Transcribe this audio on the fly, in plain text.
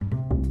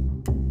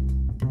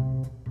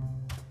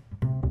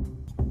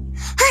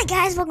Hi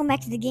guys, welcome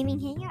back to the Gaming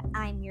Hangout.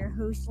 I'm your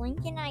host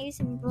Lincoln. I have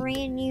some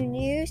brand new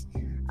news.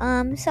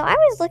 So I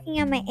was looking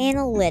at my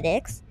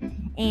analytics,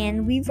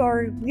 and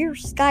we're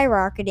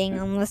skyrocketing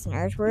on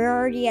listeners. We're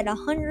already at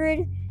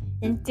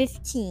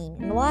 115.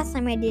 And the last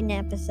time I did an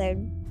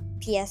episode,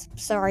 P.S.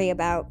 Sorry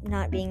about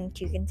not being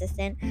too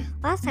consistent.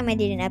 Last time I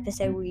did an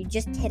episode, we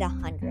just hit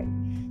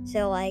 100.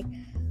 So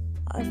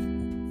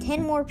 10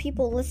 more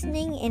people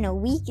listening in a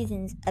week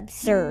is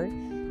absurd.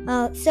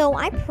 So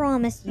I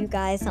promised you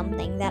guys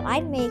something, that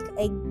I'd make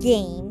a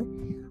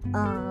game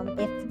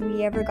if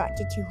we ever got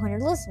to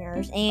 200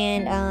 listeners.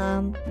 And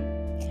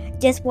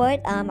guess what?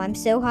 I'm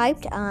so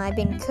hyped. I've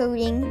been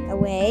coding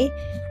away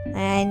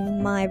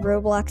in my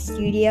Roblox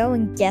studio,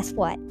 and guess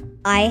what?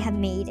 I have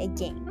made a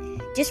game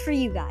just for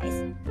you guys.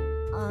 And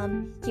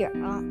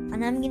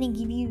I'm gonna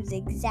give you the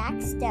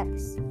exact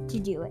steps to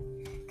do it,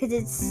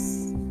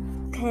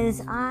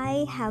 because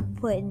I have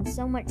put in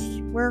so much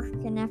work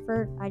and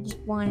effort. I just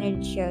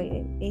wanted to show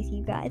you with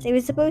you guys. It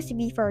was supposed to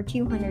be for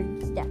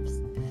 200 steps.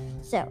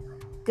 So,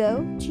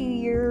 go to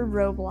your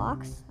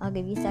Roblox. I'll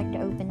give you a sec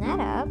to open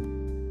that up.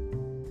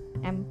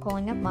 I'm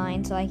pulling up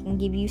mine so I can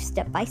give you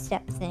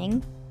step-by-step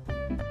thing.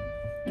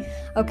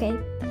 Okay,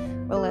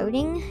 we're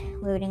loading.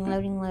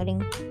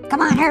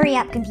 Come on, hurry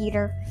up,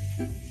 computer.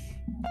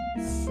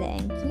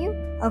 Thank you.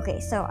 Okay,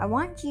 so I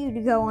want you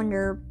to go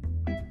under...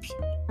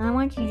 I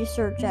want you to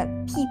search up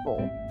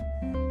people,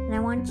 and I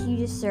want you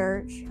to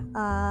search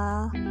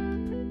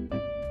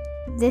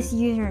this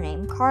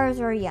username. Cars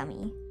are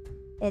yummy.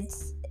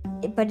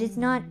 But it's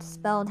not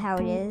spelled how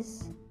it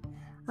is.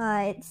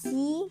 It's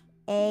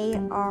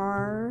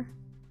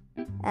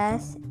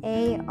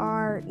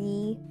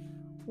CarsAreyumey,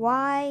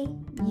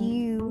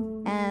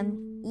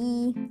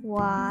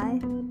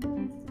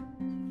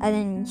 and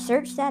then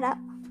search that up.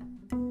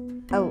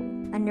 Oh,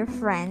 under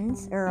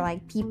friends or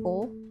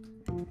people.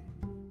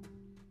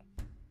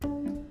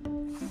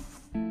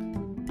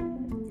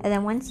 And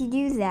then once you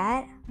do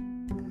that,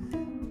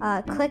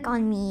 click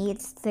on me.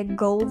 It's the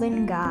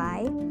golden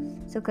guy.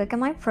 So click on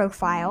my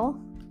profile.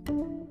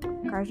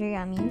 Cars are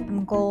yummy.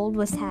 I'm gold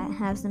with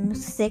have some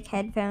sick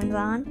headphones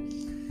on.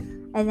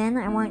 And then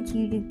I want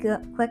you to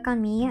click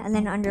on me, and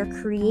then under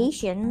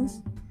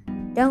creations,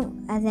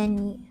 and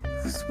then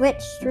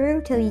switch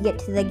through till you get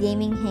to the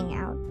gaming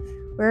hangout.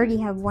 We already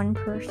have one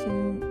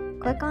person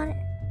click on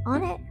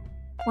it.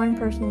 One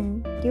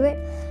person do it.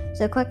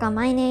 So click on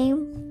my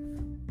name.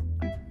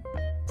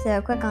 So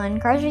click on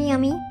Cars Are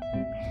Yummy,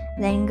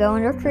 then go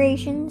under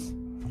creations,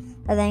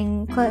 and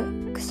then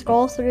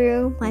scroll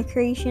through my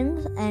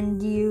creations and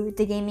do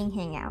the gaming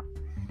hangout.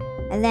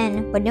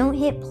 But don't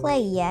hit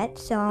play yet,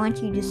 so I want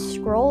you to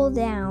scroll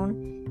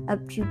down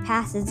up to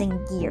passes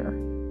and gear.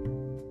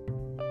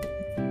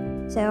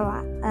 So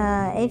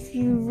if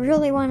you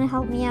really want to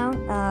help me out,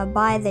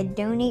 buy the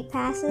donate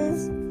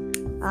passes.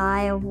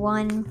 I have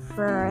one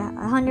for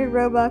 100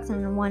 Robux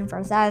and one for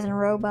 1,000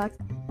 Robux.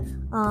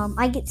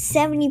 I get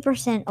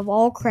 70% of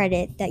all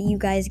credit that you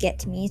guys get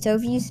to me. So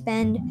if you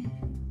spend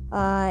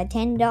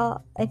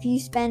if you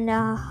spend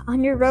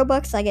 100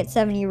 Robux, I get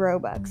 70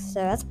 Robux.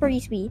 So that's pretty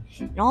sweet.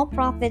 And all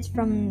profits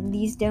from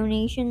these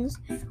donations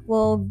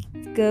will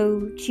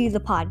go to the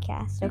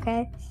podcast.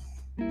 Okay.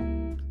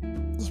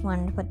 Just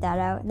wanted to put that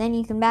out. Then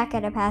you can back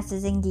out of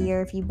passes and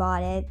gear if you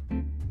bought it.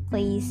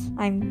 Please,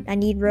 I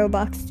need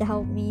Robux to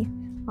help me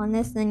on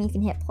this. Then you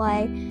can hit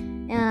play.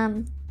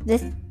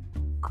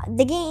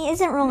 The game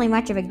isn't really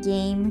much of a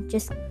game.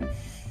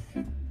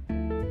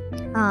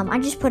 I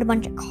just put a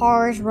bunch of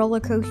cars, roller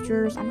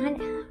coasters.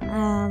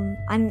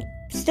 I'm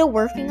still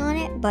working on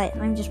it, but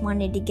I just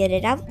wanted to get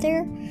it out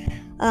there.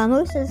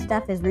 Most of the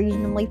stuff is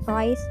reasonably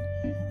priced.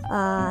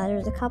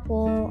 There's a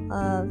couple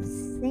of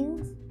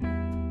things.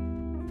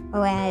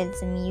 Oh, I added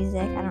some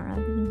music. I don't know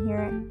if you can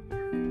hear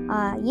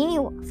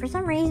it. For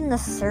some reason the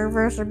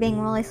servers are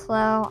being really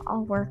slow.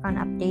 I'll work on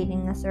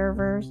updating the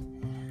servers.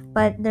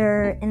 But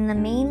they're in the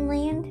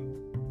mainland.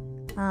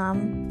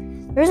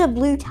 There's a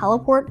blue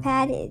teleport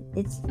pad.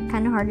 It's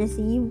kind of hard to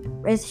see.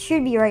 It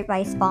should be right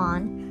by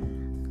spawn.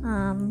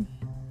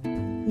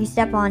 You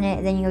step on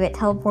it, then you'll get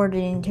teleported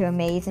into a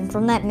maze. And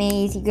from that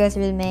maze, you go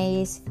through the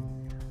maze.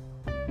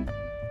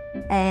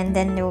 And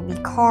then there will be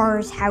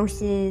cars,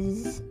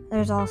 houses.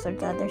 There's all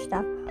sorts of other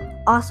stuff.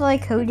 Also, I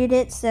coded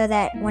it so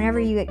that whenever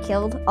you get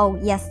killed... Oh,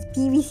 yes,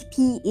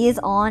 PvP is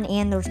on,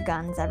 and there's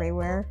guns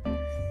everywhere.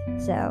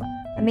 So...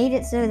 I made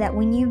it so that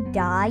when you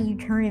die, you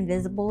turn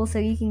invisible, so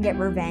you can get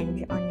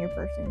revenge on your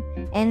person.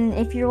 And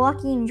if you're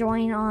lucky and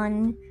join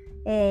on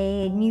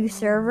a new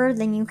server,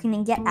 then you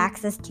can get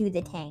access to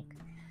the tank.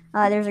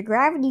 There's a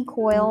gravity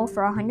coil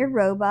for 100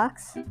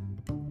 Robux.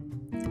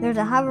 There's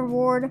a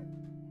hoverboard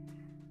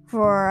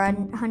for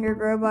 100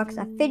 Robux.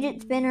 A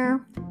fidget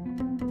spinner.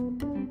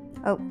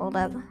 Oh, hold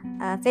up.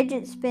 A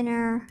fidget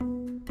spinner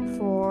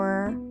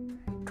for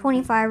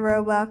 25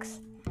 Robux.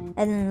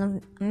 And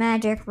then the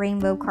magic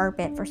rainbow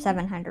carpet for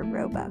 700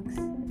 Robux.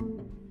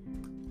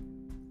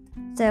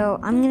 So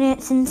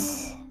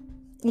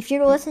if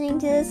you're listening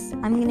to this,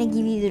 I'm gonna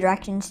give you the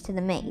directions to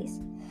the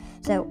maze.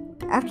 So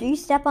after you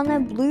step on the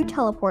blue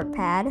teleport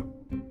pad,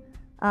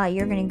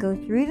 you're going to go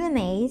through the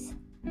maze,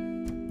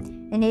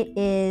 and it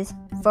is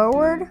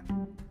forward.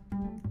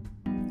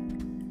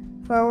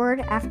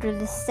 After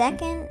the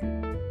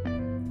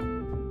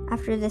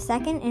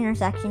second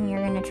intersection,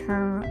 you're going to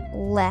turn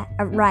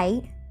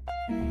right,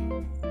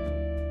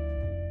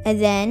 and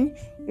then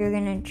you're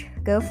going to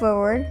go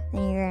forward,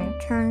 then you're going to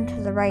turn to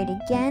the right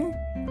again,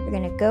 you're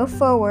going to go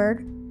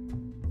forward,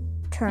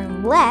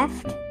 turn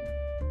left,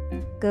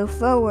 go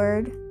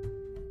forward,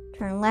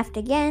 turn left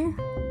again,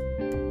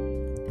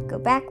 go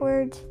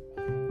backwards,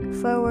 go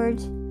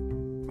forwards,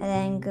 and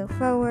then go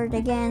forward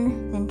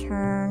again, then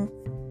turn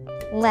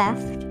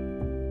left,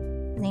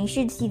 and then you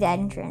should see the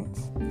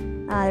entrance.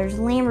 There's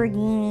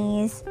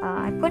Lamborghinis.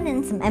 I put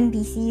in some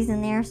NPCs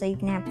in there so you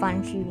can have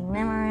fun shooting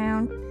them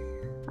around.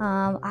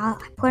 I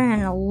put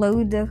in a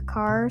load of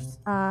cars.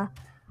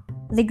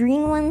 The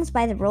green ones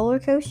by the roller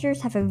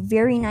coasters have a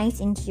very nice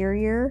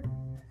interior,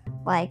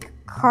 like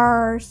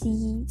car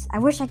seats. I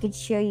wish I could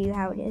show you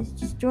how it is.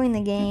 Just join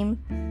the game.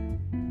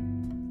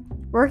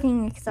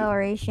 Working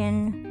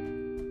acceleration.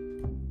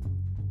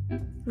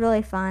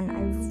 Really fun.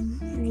 I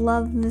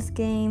love this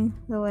game,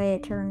 the way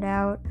it turned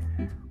out.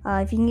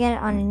 If you can get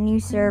it on a new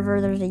server,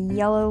 there's a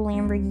yellow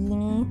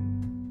Lamborghini.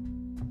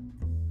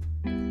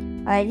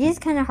 It is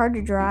kind of hard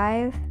to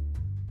drive,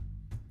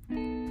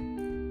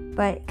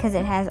 but because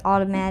it has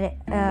automatic,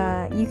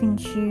 you can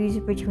choose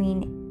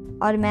between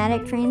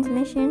automatic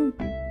transmission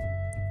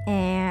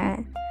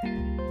and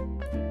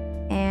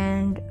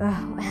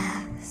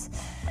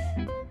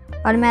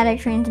automatic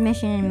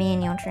transmission and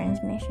manual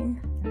transmission.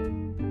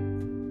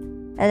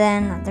 And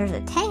then there's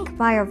a tank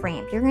by a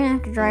ramp. You're gonna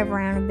have to drive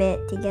around a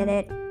bit to get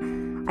it.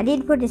 I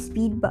did put a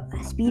speed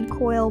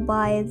coil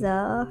by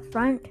the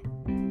front,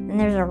 and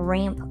there's a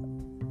ramp.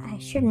 I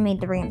should have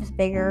made the ramps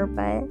bigger,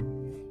 but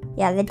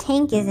yeah, the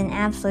tank is an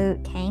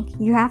absolute tank.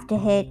 You have to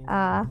hit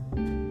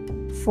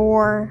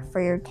 4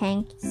 for your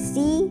tank.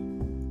 C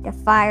to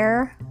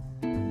fire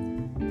the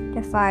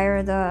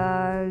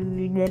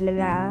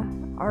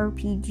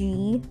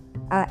RPG.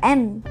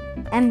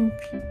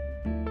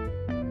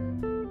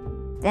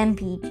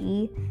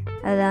 MPG.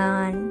 And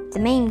then the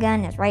main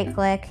gun is right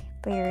click,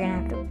 but you're gonna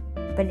have to.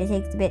 But it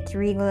takes a bit to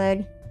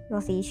reload.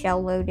 You'll see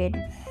shell loaded.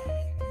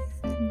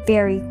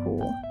 Very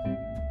cool.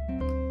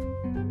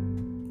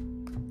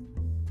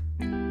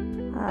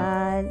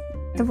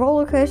 The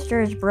roller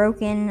coaster is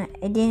broken.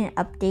 It didn't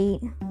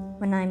update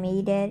when I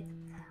made it.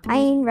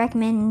 I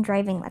recommend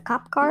driving the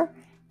cop car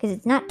because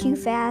it's not too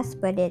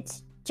fast, but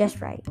it's just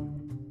right.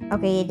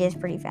 Okay, it is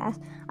pretty fast.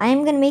 I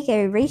am gonna make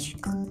a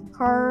racetrack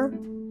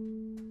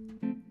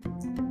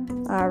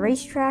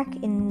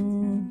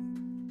in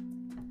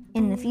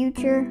the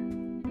future.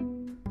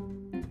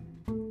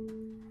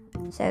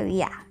 So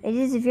yeah, it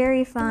is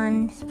very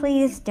fun.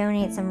 Please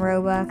donate some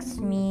Robux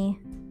to me.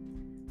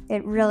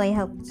 It really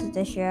helps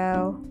the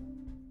show.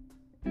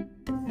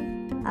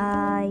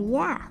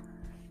 Yeah.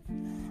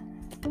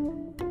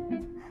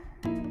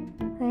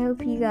 I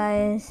hope you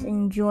guys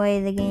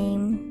enjoy the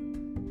game.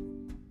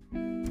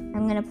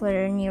 I'm gonna put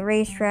a new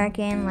racetrack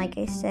in, like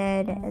I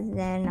said, and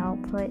then I'll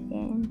put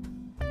in.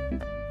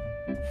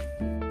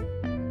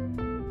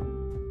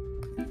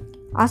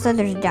 Also,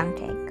 there's a dunk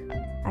tank.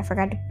 I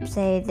forgot to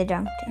say the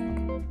dunk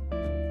tank.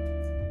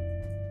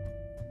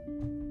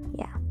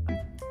 Yeah.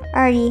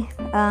 Alrighty.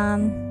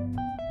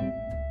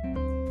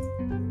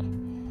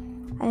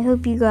 I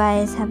hope you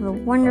guys have a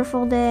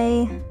wonderful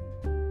day.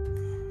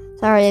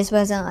 Sorry this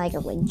wasn't like a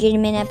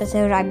legitimate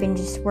episode. I've been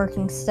just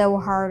working so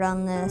hard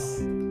on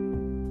this.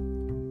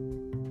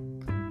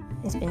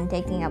 It's been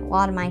taking up a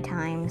lot of my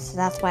time, so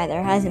that's why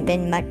there hasn't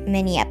been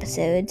many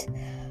episodes.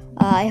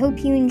 I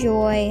hope you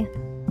enjoy.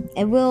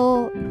 I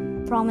will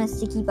promise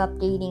to keep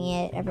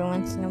updating it every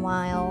once in a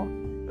while.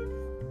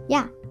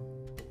 Yeah.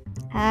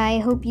 I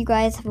hope you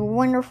guys have a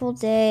wonderful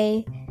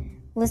day.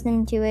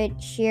 Listen to it,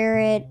 share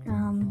it.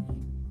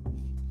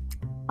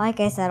 Like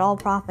I said, all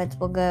profits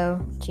will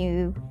go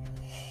to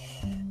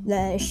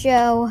the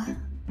show.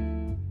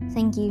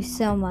 Thank you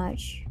so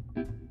much.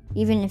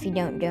 Even if you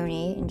don't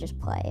donate and just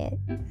play it.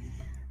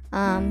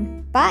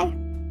 Bye.